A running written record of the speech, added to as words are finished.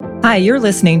Hi, you're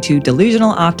listening to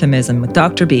Delusional Optimism with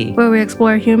Dr. B, where we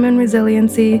explore human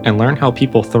resiliency and learn how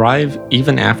people thrive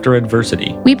even after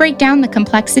adversity. We break down the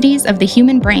complexities of the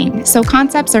human brain so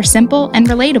concepts are simple and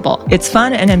relatable. It's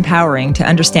fun and empowering to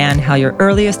understand how your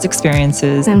earliest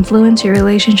experiences influence your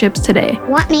relationships today.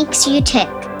 What makes you tick?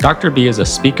 Dr. B is a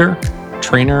speaker,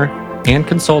 trainer, and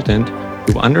consultant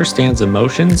who understands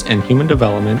emotions and human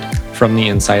development from the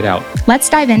inside out. Let's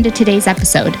dive into today's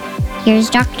episode. Here's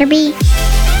Dr. B.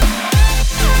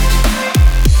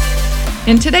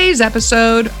 In today's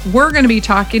episode, we're going to be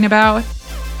talking about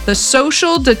the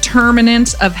social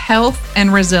determinants of health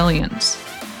and resilience.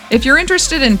 If you're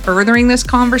interested in furthering this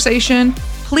conversation,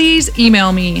 please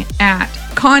email me at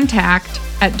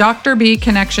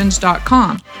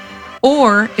contact@drbconnections.com.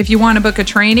 Or if you want to book a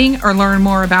training or learn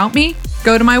more about me,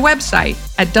 go to my website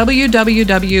at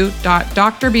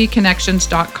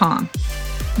www.drbconnections.com.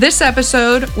 This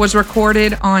episode was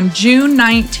recorded on June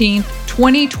 19th,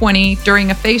 2020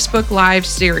 during a Facebook Live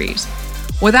series.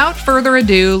 Without further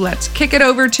ado, let's kick it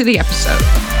over to the episode.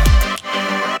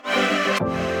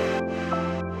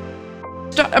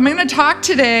 I'm going to talk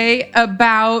today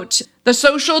about the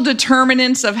social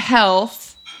determinants of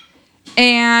health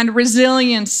and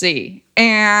resiliency.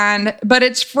 But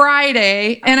it's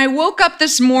Friday, and I woke up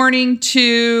this morning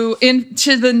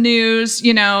into the news,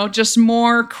 just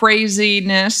more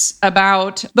craziness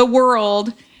about the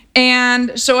world.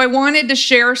 And so I wanted to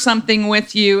share something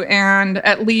with you and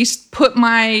at least put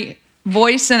my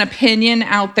voice and opinion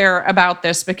out there about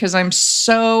this because I'm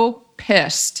so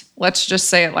pissed. Let's just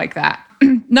say it like that.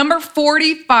 Number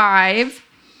 45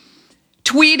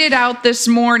 tweeted out this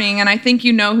morning, and I think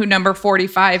you know who number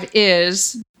 45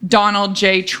 is, Donald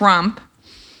J. Trump.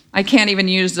 I can't even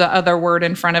use the other word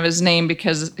in front of his name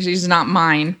because he's not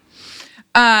mine.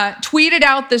 Tweeted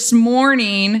out this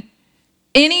morning,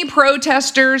 any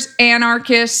protesters,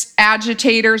 anarchists,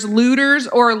 agitators, looters,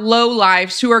 or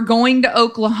lowlifes who are going to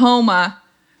Oklahoma,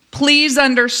 please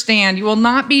understand you will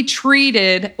not be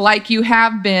treated like you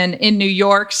have been in New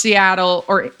York, Seattle,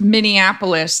 or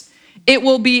Minneapolis. It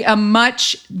will be a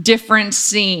much different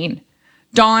scene.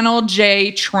 Donald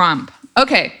J. Trump.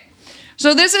 Okay,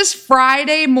 so this is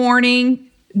Friday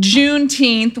morning,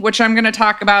 Juneteenth, which I'm going to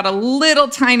talk about a little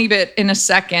tiny bit in a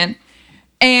second.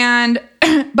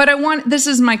 But this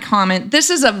is my comment. This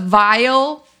is a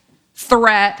vile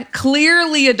threat,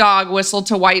 clearly a dog whistle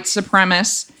to white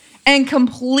supremacists, and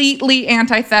completely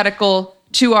antithetical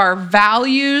to our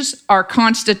values, our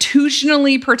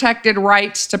constitutionally protected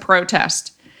rights to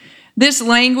protest. This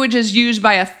language is used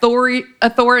by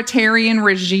authoritarian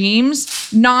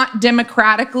regimes, not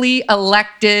democratically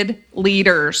elected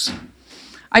leaders.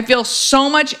 I feel so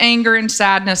much anger and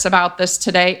sadness about this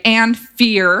today and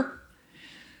fear.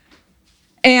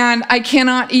 And I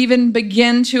cannot even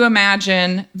begin to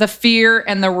imagine the fear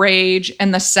and the rage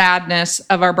and the sadness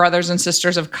of our brothers and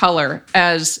sisters of color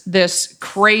as this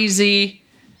crazy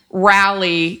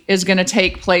rally is going to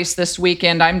take place this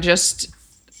weekend. I'm just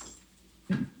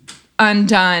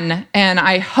undone. And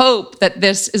I hope that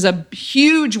this is a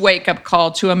huge wake-up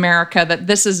call to America, that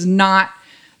this is not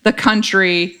the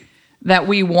country that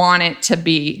we want it to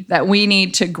be, that we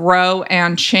need to grow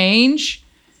and change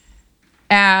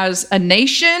as a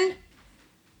nation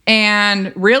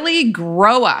and really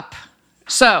grow up.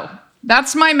 So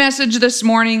that's my message this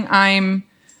morning. I'm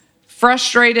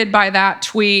frustrated by that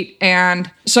tweet.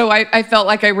 And so I felt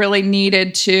like I really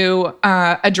needed to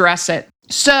address it.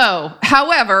 So,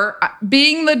 however,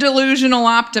 being the delusional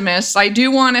optimist, I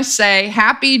do want to say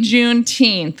happy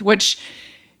Juneteenth, which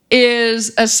is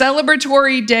a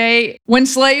celebratory day when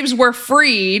slaves were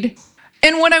freed.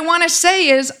 And what I want to say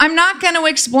is I'm not going to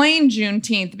explain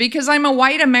Juneteenth because I'm a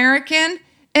white American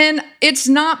and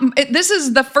this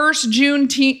is the first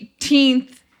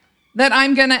Juneteenth that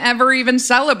I'm going to ever even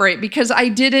celebrate because I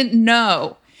didn't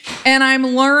know. And I'm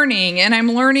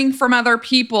learning from other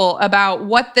people about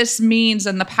what this means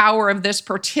and the power of this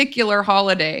particular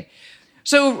holiday.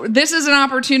 So this is an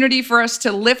opportunity for us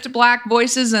to lift Black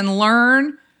voices and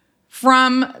learn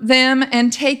from them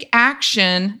and take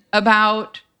action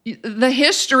about the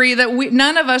history that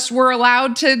none of us were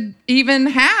allowed to even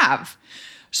have.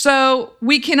 So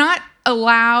we cannot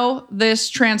allow this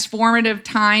transformative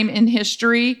time in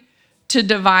history to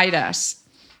divide us.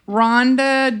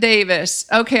 Rhonda Davis.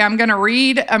 Okay, I'm going to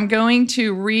read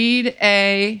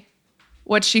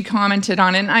what she commented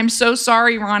on. And I'm so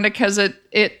sorry, Rhonda, because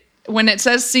when it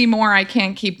says see more, I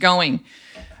can't keep going.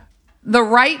 The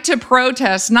right to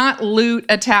protest, not loot,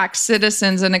 attack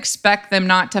citizens and expect them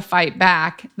not to fight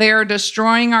back. They are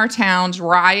destroying our towns.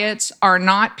 Riots are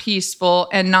not peaceful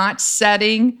and not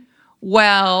setting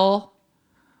well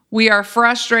We are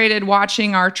frustrated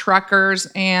watching our truckers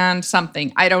and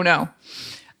something. I don't know.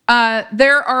 I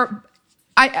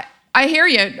hear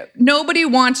you. Nobody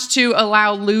wants to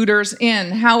allow looters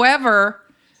in. However,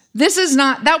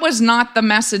 that was not the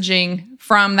messaging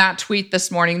from that tweet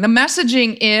this morning. The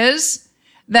messaging is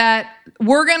that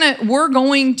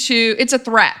it's a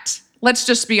threat. Let's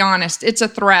just be honest. It's a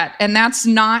threat. And that's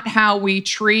not how we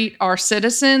treat our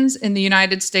citizens in the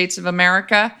United States of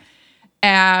America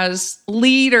as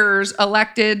leaders,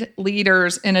 elected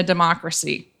leaders in a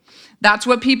democracy. That's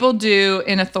what people do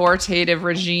in authoritative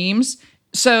regimes.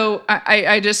 So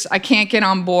I can't get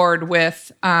on board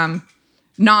with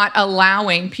not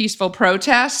allowing peaceful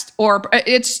protest, or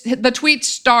the tweet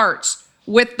starts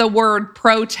with the word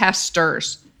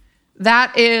protesters.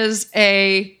 That is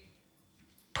a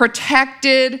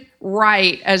protected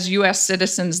right as U.S.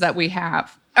 citizens that we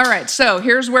have. All right, so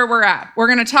here's where we're at. We're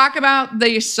going to talk about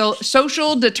the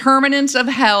social determinants of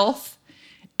health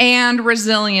and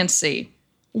resiliency.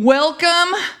 Welcome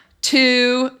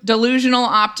to Delusional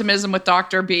Optimism with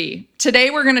Dr. B.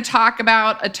 Today we're going to talk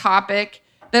about a topic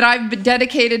that I've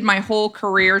dedicated my whole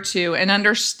career to, and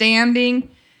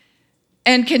understanding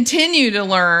and continue to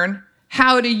learn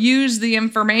how to use the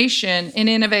information in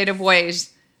innovative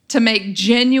ways to make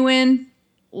genuine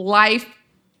life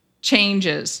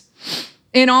changes.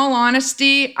 In all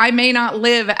honesty, I may not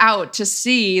live out to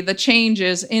see the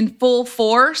changes in full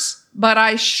force, but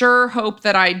I sure hope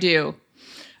that I do.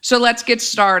 So let's get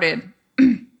started.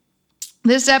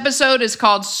 This episode is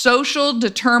called Social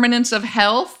Determinants of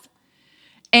Health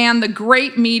and the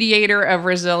Great Mediator of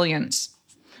Resilience.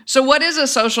 So what is a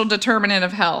social determinant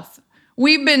of health?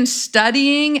 We've been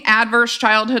studying adverse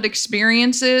childhood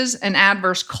experiences and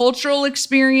adverse cultural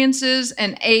experiences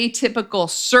and atypical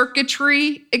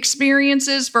circuitry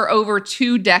experiences for over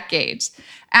 2 decades.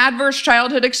 Adverse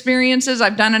childhood experiences,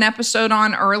 I've done an episode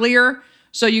on earlier,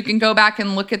 so you can go back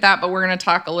and look at that, but we're going to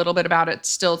talk a little bit about it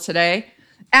still today.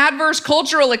 Adverse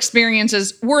cultural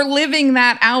experiences, we're living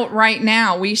that out right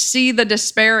now. We see the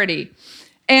disparity.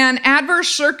 And adverse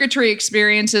circuitry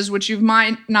experiences, which you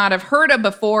might not have heard of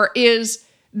before, is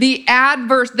the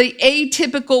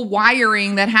atypical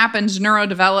wiring that happens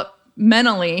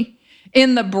neurodevelopmentally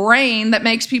in the brain that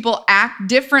makes people act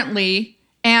differently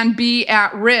and be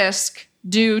at risk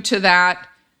due to that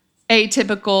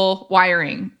atypical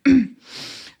wiring.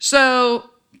 So,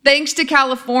 thanks to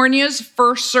California's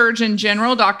first Surgeon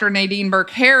General, Dr. Nadine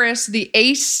Burke-Harris, the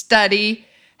ACE study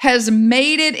has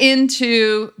made it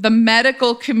into the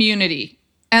medical community,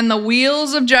 and the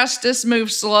wheels of justice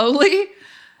move slowly,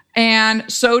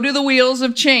 and so do the wheels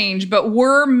of change, but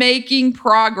we're making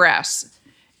progress.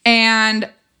 And,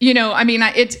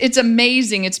 it's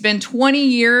amazing. It's been 20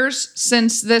 years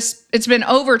since it's been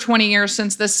over 20 years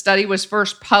since this study was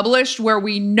first published, where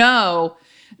we know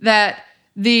that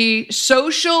the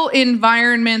social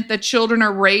environment that children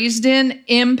are raised in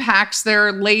impacts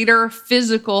their later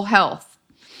physical health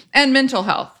and mental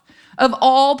health of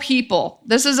all people.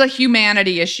 This is a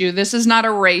humanity issue. This is not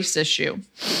a race issue.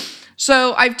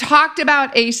 So I've talked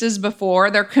about ACEs before.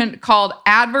 They're called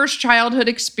adverse childhood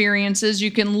experiences.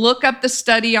 You can look up the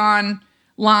study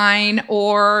online,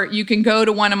 or you can go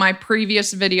to one of my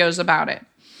previous videos about it.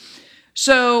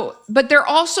 So, but they're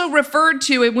also referred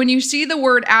to, when you see the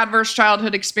word adverse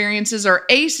childhood experiences or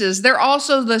ACEs, they're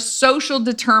also the social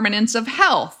determinants of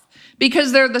health,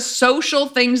 because they're the social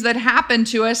things that happen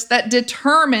to us that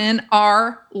determine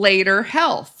our later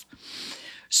health.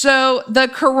 So the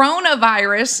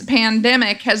coronavirus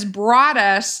pandemic has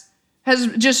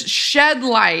just shed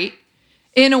light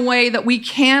in a way that we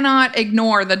cannot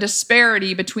ignore the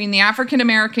disparity between the African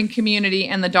American community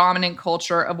and the dominant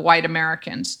culture of white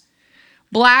Americans.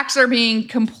 Blacks are being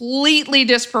completely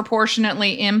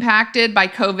disproportionately impacted by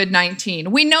COVID-19.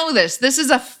 We know this. This is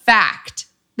a fact.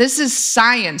 This is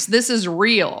science. This is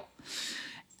real.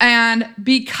 And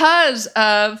because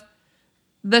of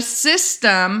the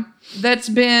system that's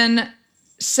been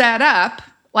set up,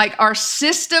 like our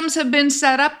systems have been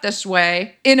set up this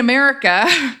way in America.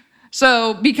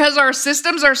 So because our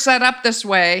systems are set up this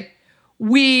way,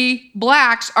 we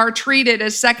Blacks are treated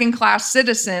as second-class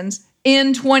citizens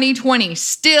in 2020,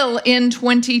 still in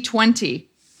 2020.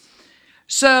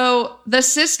 So the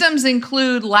systems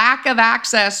include lack of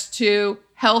access to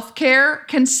healthcare,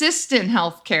 consistent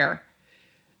healthcare,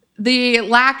 the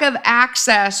lack of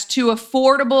access to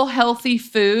affordable, healthy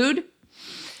food.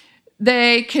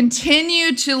 They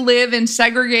continue to live in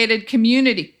segregated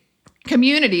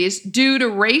communities due to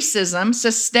racism,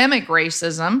 systemic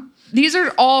racism. These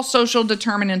are all social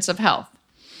determinants of health.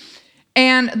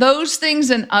 And those things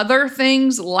and other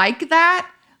things like that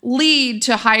lead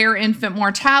to higher infant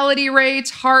mortality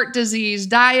rates, heart disease,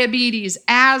 diabetes,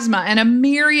 asthma, and a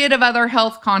myriad of other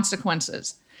health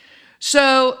consequences.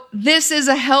 So this is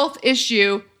a health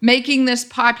issue, making this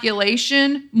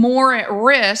population more at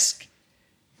risk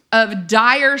of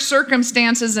dire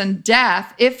circumstances and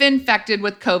death if infected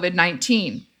with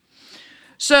COVID-19.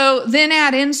 So then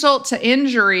add insult to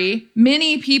injury,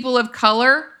 many people of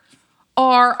color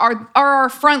are our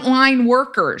frontline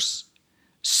workers.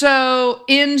 So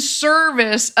in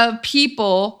service of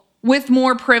people with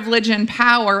more privilege and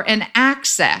power and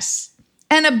access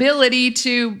and ability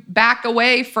to back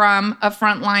away from a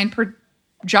frontline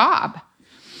job.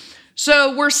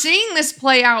 So we're seeing this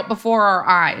play out before our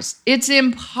eyes. It's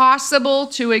impossible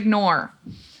to ignore.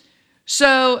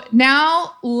 So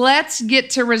now let's get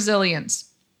to resilience.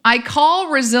 I call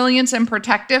resilience and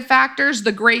protective factors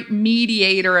the great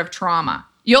mediator of trauma.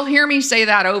 You'll hear me say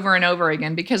that over and over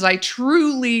again because I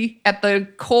truly, at the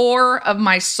core of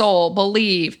my soul,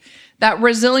 believe that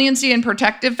resiliency and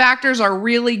protective factors are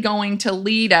really going to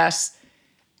lead us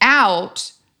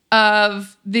out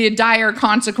of the dire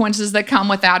consequences that come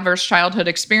with adverse childhood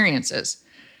experiences.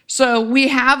 So we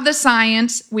have the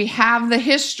science, we have the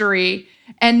history,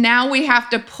 and now we have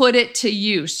to put it to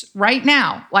use right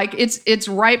now. Like it's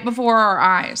right before our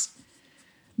eyes.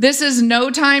 This is no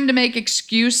time to make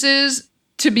excuses,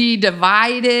 to be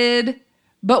divided,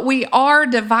 but we are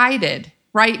divided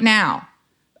right now.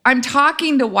 I'm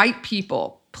talking to white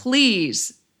people.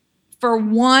 Please, for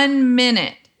 1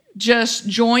 minute, just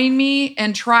join me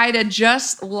and try to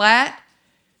just let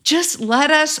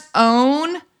us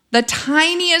own the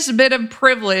tiniest bit of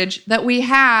privilege that we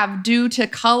have due to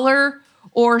color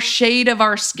or shade of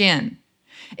our skin.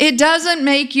 It doesn't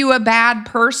make you a bad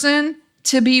person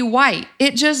to be white.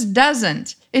 It just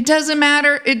doesn't. It doesn't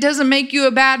matter. It doesn't make you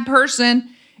a bad person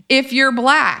if you're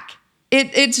black.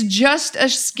 It's just a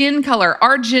skin color.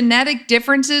 Our genetic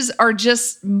differences are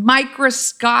just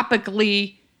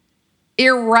microscopically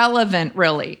irrelevant,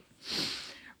 really.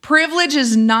 Privilege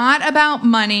is not about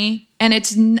money, and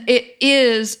it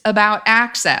is about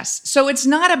access. So it's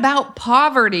not about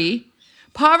poverty.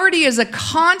 Poverty is a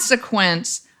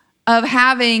consequence of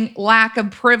having lack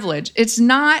of privilege.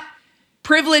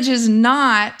 Privilege is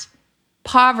not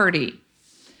poverty.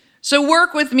 So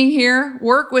work with me here.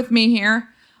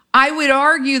 I would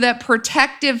argue that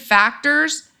protective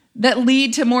factors that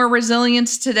lead to more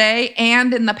resilience today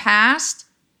and in the past,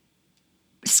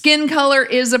 skin color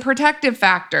is a protective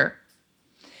factor.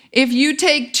 If you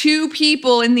take two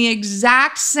people in the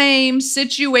exact same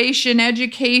situation,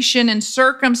 education, and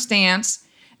circumstance,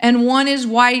 and one is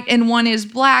white and one is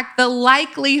black, the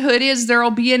likelihood is there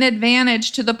will be an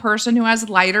advantage to the person who has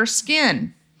lighter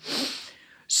skin.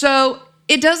 So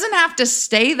it doesn't have to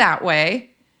stay that way.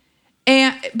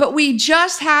 But we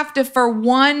just have to, for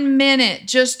 1 minute,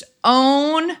 just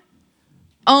own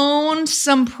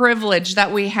some privilege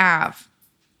that we have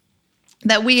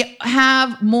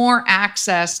more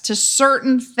access to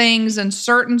certain things and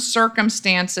certain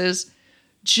circumstances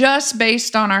just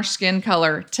based on our skin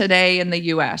color today in the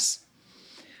US.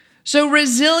 So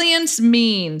resilience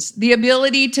means the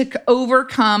ability to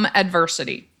overcome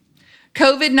adversity.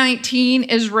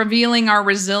 COVID-19 is revealing our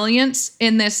resilience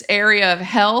in this area of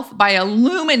health by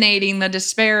illuminating the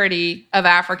disparity of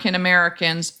African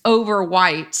Americans over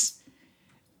whites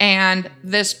and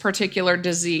this particular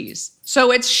disease.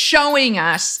 So it's showing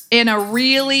us in a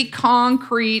really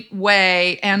concrete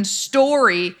way and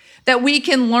story that we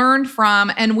can learn from,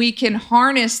 and we can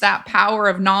harness that power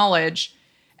of knowledge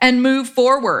and move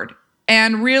forward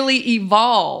and really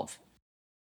evolve.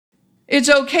 It's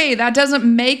okay. That doesn't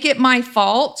make it my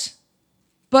fault.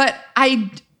 But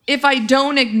if I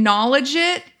don't acknowledge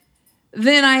it,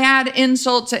 then I add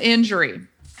insult to injury.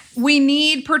 We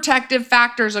need protective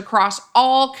factors across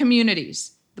all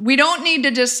communities. We don't need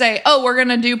to just say, oh, we're going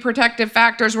to do protective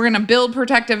factors. We're going to build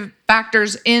protective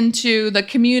factors into the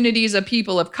communities of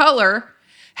people of color.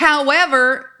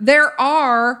 However, there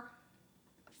are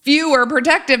fewer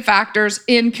protective factors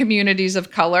in communities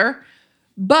of color,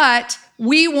 but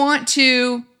we want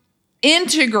to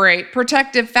integrate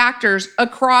protective factors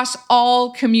across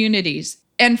all communities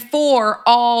and for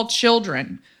all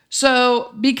children.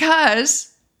 So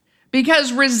because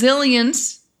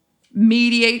resilience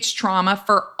mediates trauma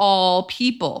for all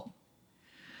people.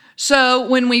 So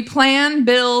when we plan,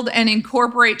 build, and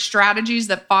incorporate strategies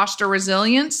that foster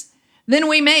resilience, then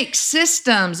we make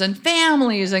systems and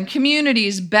families and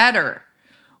communities better.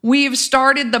 We've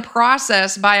started the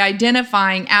process by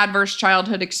identifying adverse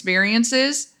childhood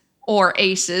experiences, or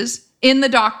ACEs, in the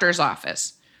doctor's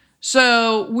office.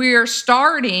 So we're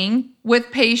starting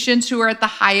with patients who are at the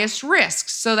highest risk.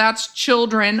 So that's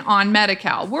children on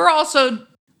Medi-Cal. We're also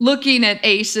looking at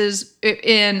ACEs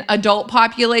in adult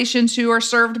populations who are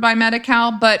served by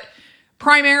Medi-Cal, but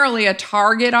primarily a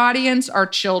target audience are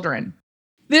children.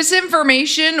 This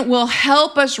information will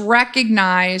help us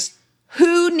recognize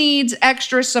who needs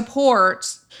extra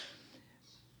supports,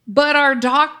 but our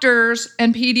doctors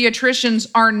and pediatricians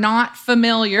are not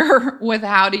familiar with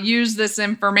how to use this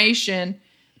information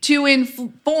to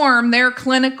inform their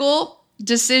clinical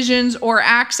decisions or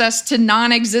access to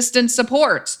non-existent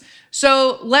supports.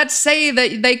 So let's say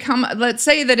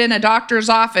that in a doctor's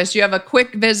office, you have a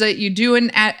quick visit, you do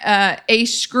a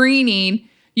screening,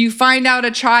 you find out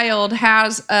a child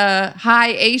has a high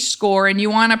ACE score and you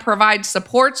want to provide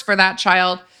supports for that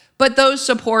child, but those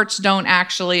supports don't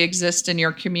actually exist in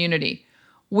your community.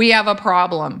 We have a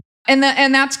problem. And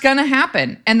that's going to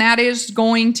happen. And that is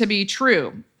going to be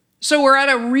true. So we're at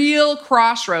a real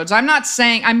crossroads.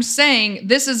 I'm saying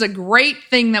this is a great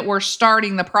thing that we're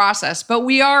starting the process, but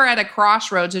we are at a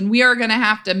crossroads and we are going to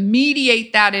have to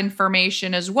mediate that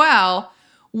information as well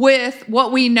with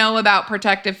what we know about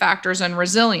protective factors and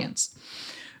resilience.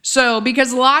 So,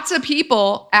 because lots of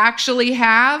people actually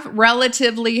have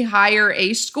relatively higher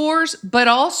ACE scores, but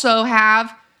also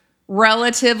have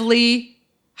relatively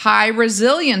high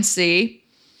resiliency.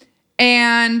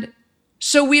 And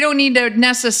so we don't need to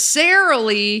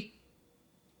necessarily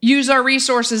use our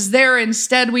resources there.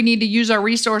 Instead, we need to use our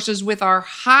resources with our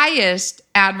highest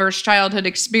adverse childhood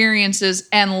experiences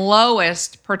and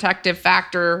lowest protective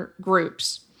factor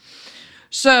groups.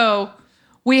 So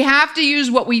we have to use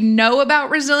what we know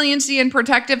about resiliency and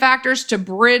protective factors to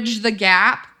bridge the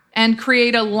gap and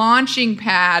create a launching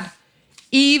pad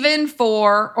even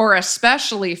for, or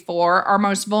especially for, our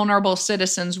most vulnerable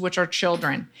citizens, which are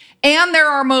children. And they're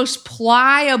our most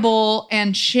pliable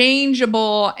and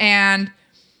changeable and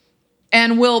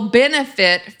will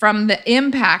benefit from the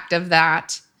impact of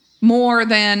that more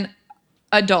than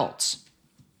adults.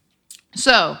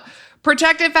 So,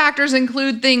 protective factors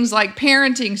include things like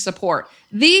parenting support.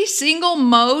 The single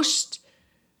most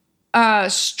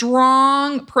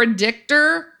strong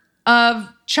predictor of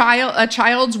a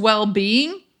child's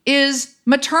well-being is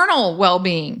maternal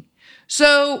well-being.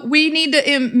 So we need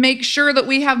to make sure that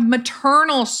we have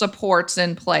maternal supports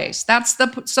in place. That's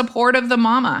the support of the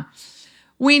mama.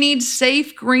 We need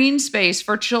safe green space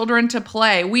for children to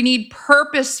play. We need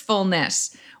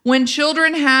purposefulness. When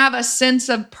children have a sense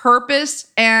of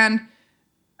purpose and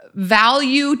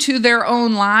value to their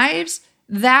own lives,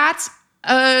 that's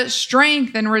a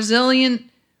strength and resilient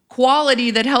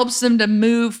quality that helps them to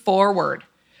move forward.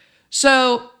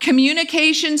 So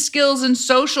communication skills and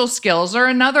social skills are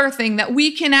another thing that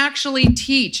we can actually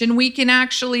teach and we can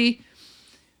actually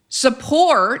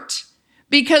support,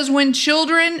 because when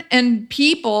children and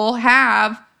people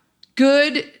have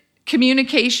good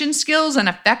communication skills and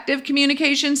effective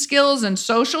communication skills and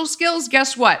social skills,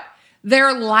 guess what?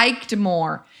 They're liked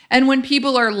more. And when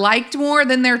people are liked more,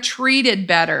 then they're treated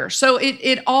better. So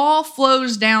it all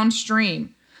flows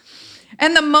downstream.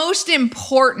 And the most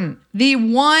important, the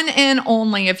one and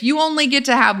only, if you only get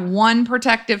to have one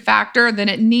protective factor, then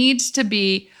it needs to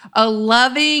be a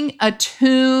loving,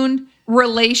 attuned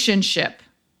relationship.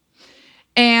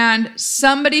 And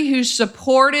somebody who's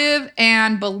supportive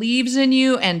and believes in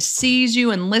you and sees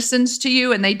you and listens to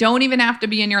you, and they don't even have to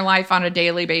be in your life on a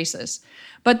daily basis.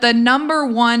 But the number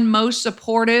one most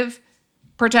supportive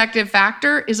protective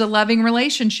factor is a loving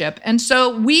relationship. And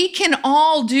so we can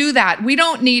all do that. We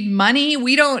don't need money.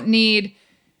 We don't need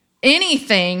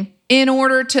anything in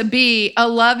order to be a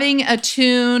loving,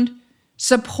 attuned,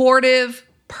 supportive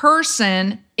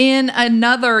person in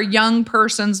another young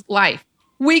person's life.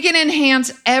 We can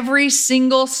enhance every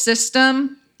single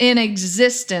system in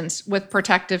existence with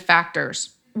protective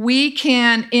factors. We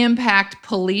can impact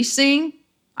policing.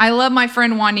 I love my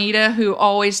friend Juanita, who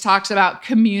always talks about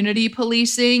community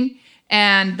policing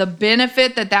and the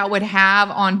benefit that would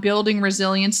have on building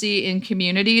resiliency in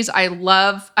communities.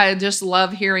 I just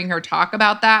love hearing her talk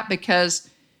about that, because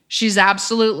she's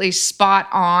absolutely spot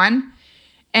on.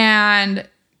 And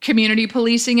community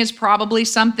policing is probably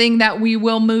something that we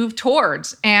will move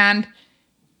towards. And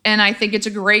I think it's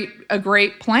a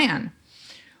great plan.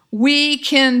 We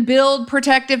can build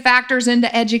protective factors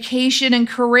into education and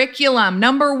curriculum.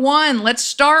 Number one, let's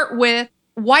start with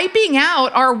wiping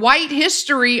out our white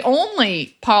history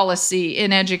only policy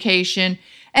in education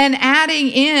and adding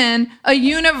in a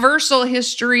universal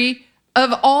history of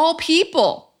all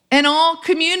people and all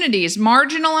communities.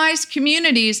 Marginalized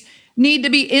communities need to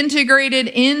be integrated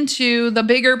into the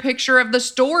bigger picture of the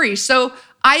story. So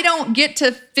I don't get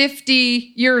to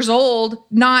 50 years old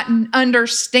not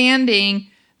understanding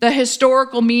the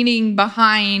historical meaning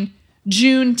behind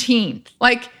Juneteenth.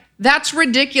 Like, that's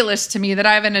ridiculous to me that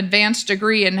I have an advanced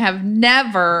degree and have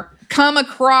never come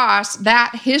across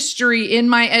that history in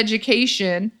my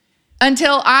education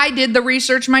until I did the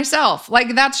research myself.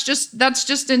 Like, that's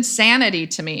just insanity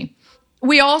to me.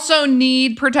 We also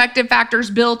need protective factors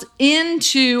built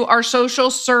into our social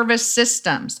service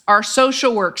systems, our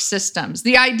social work systems.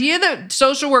 The idea that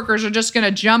social workers are just going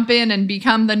to jump in and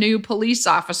become the new police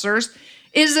officers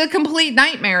is a complete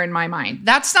nightmare in my mind.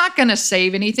 That's not going to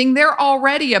save anything. They're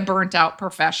already a burnt out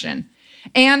profession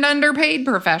and underpaid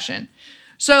profession.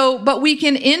 So, but we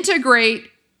can integrate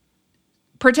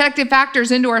protective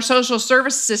factors into our social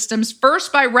service systems,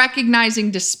 first by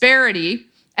recognizing disparity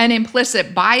and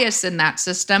implicit bias in that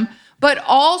system, but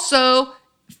also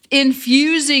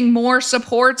infusing more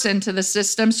supports into the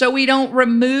system so we don't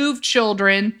remove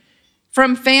children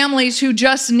from families who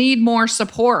just need more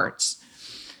supports.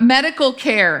 Medical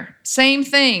care, same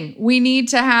thing. We need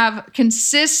to have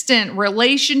consistent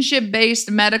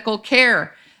relationship-based medical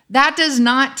care. That does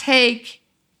not take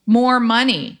more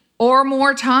money or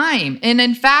more time. And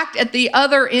in fact, at the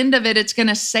other end of it, it's going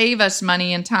to save us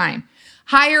money and time.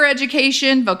 Higher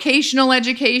education, vocational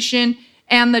education,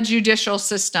 and the judicial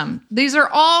system. These are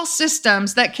all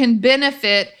systems that can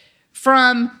benefit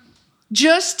from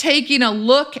just taking a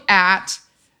look at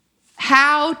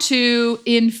how to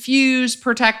infuse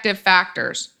protective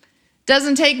factors.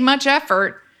 Doesn't take much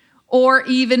effort or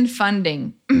even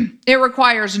funding. It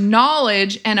requires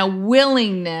knowledge and a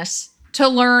willingness to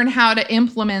learn how to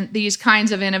implement these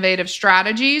kinds of innovative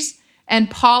strategies and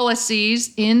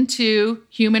policies into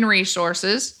human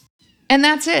resources. And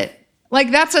that's it.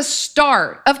 Like, that's a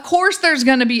start. Of course, there's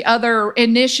going to be other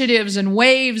initiatives and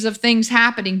waves of things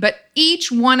happening, but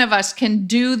each one of us can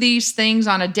do these things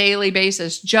on a daily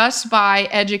basis just by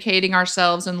educating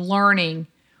ourselves and learning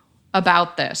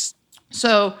about this.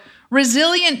 So,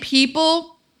 resilient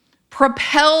people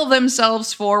propel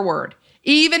themselves forward,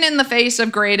 even in the face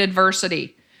of great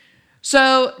adversity.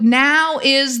 So now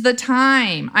is the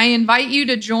time. I invite you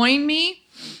to join me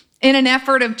in an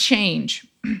effort of change.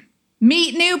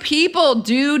 Meet new people,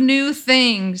 do new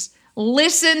things,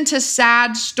 listen to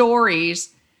sad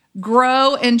stories,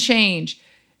 grow and change.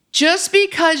 Just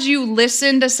because you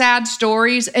listen to sad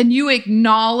stories and you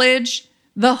acknowledge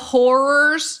the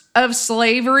horrors of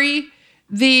slavery,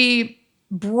 the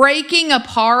breaking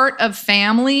apart of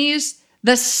families,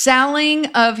 the selling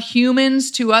of humans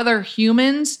to other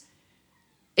humans,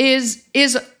 is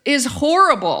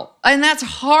horrible. And that's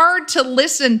hard to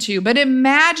listen to, but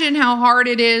imagine how hard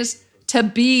it is to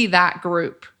be that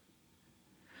group.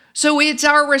 So it's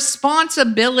our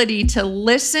responsibility to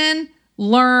listen,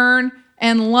 learn,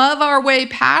 and love our way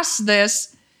past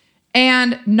this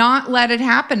and not let it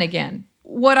happen again.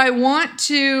 What I want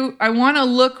to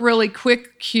look really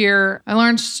quick here. I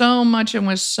learned so much and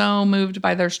was so moved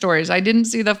by their stories. I didn't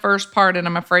see the first part and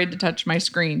I'm afraid to touch my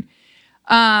screen.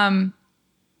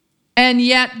 And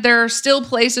yet there are still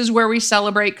places where we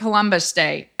celebrate Columbus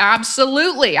Day.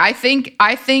 Absolutely. I think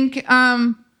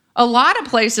a lot of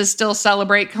places still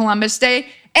celebrate Columbus Day.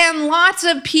 And lots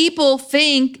of people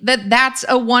think that that's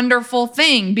a wonderful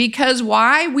thing because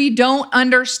why? We don't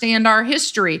understand our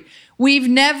history. We've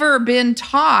never been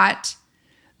taught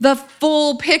the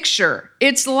full picture.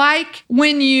 It's like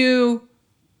when you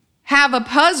have a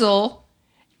puzzle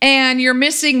and you're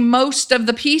missing most of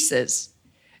the pieces.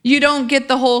 You don't get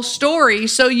the whole story,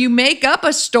 so you make up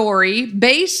a story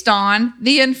based on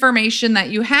the information that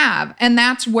you have. And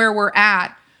that's where we're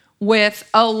at with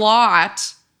a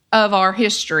lot of our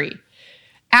history.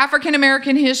 African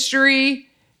American history,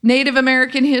 Native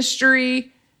American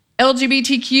history,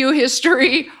 LGBTQ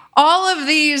history, all of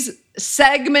these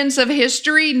segments of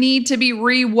history need to be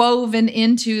rewoven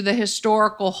into the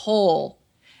historical whole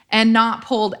and not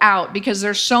pulled out because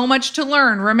there's so much to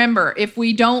learn. Remember, if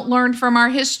we don't learn from our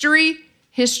history,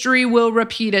 history will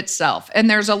repeat itself. And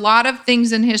there's a lot of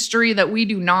things in history that we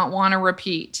do not want to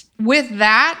repeat. With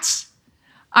that,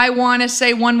 I want to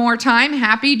say one more time,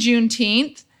 happy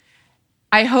Juneteenth.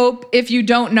 I hope if you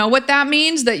don't know what that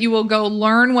means, that you will go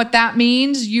learn what that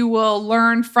means. You will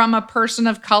learn from a person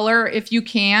of color if you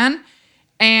can.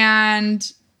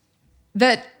 And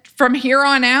that from here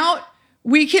on out,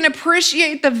 we can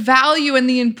appreciate the value and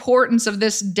the importance of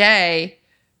this day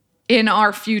in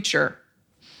our future.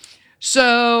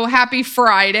 So happy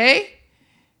Friday.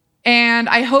 And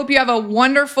I hope you have a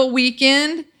wonderful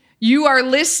weekend. You are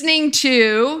listening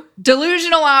to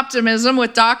Delusional Optimism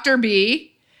with Dr.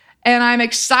 B. And I'm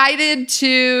excited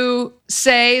to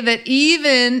say that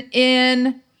even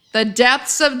in the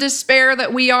depths of despair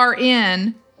that we are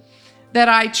in, that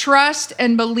I trust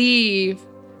and believe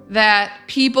that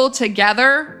people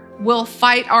together will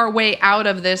fight our way out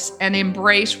of this and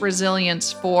embrace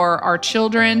resilience for our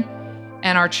children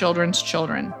and our children's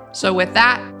children. So with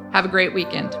that, have a great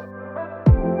weekend.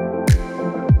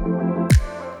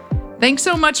 Thanks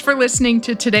so much for listening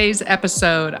to today's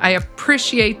episode. I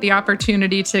appreciate the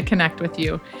opportunity to connect with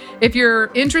you. If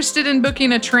you're interested in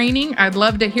booking a training, I'd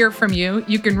love to hear from you.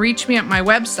 You can reach me at my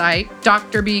website,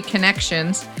 Dr. B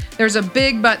Connections. There's a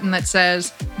big button that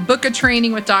says, book a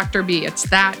training with Dr. B. It's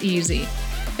that easy.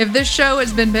 If this show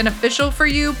has been beneficial for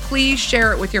you, please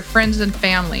share it with your friends and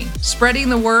family. Spreading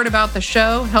the word about the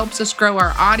show helps us grow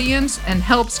our audience and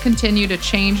helps continue to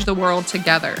change the world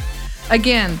together.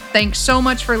 Again, thanks so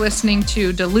much for listening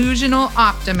to Delusional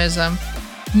Optimism.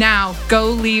 Now, go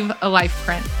leave a life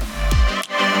print.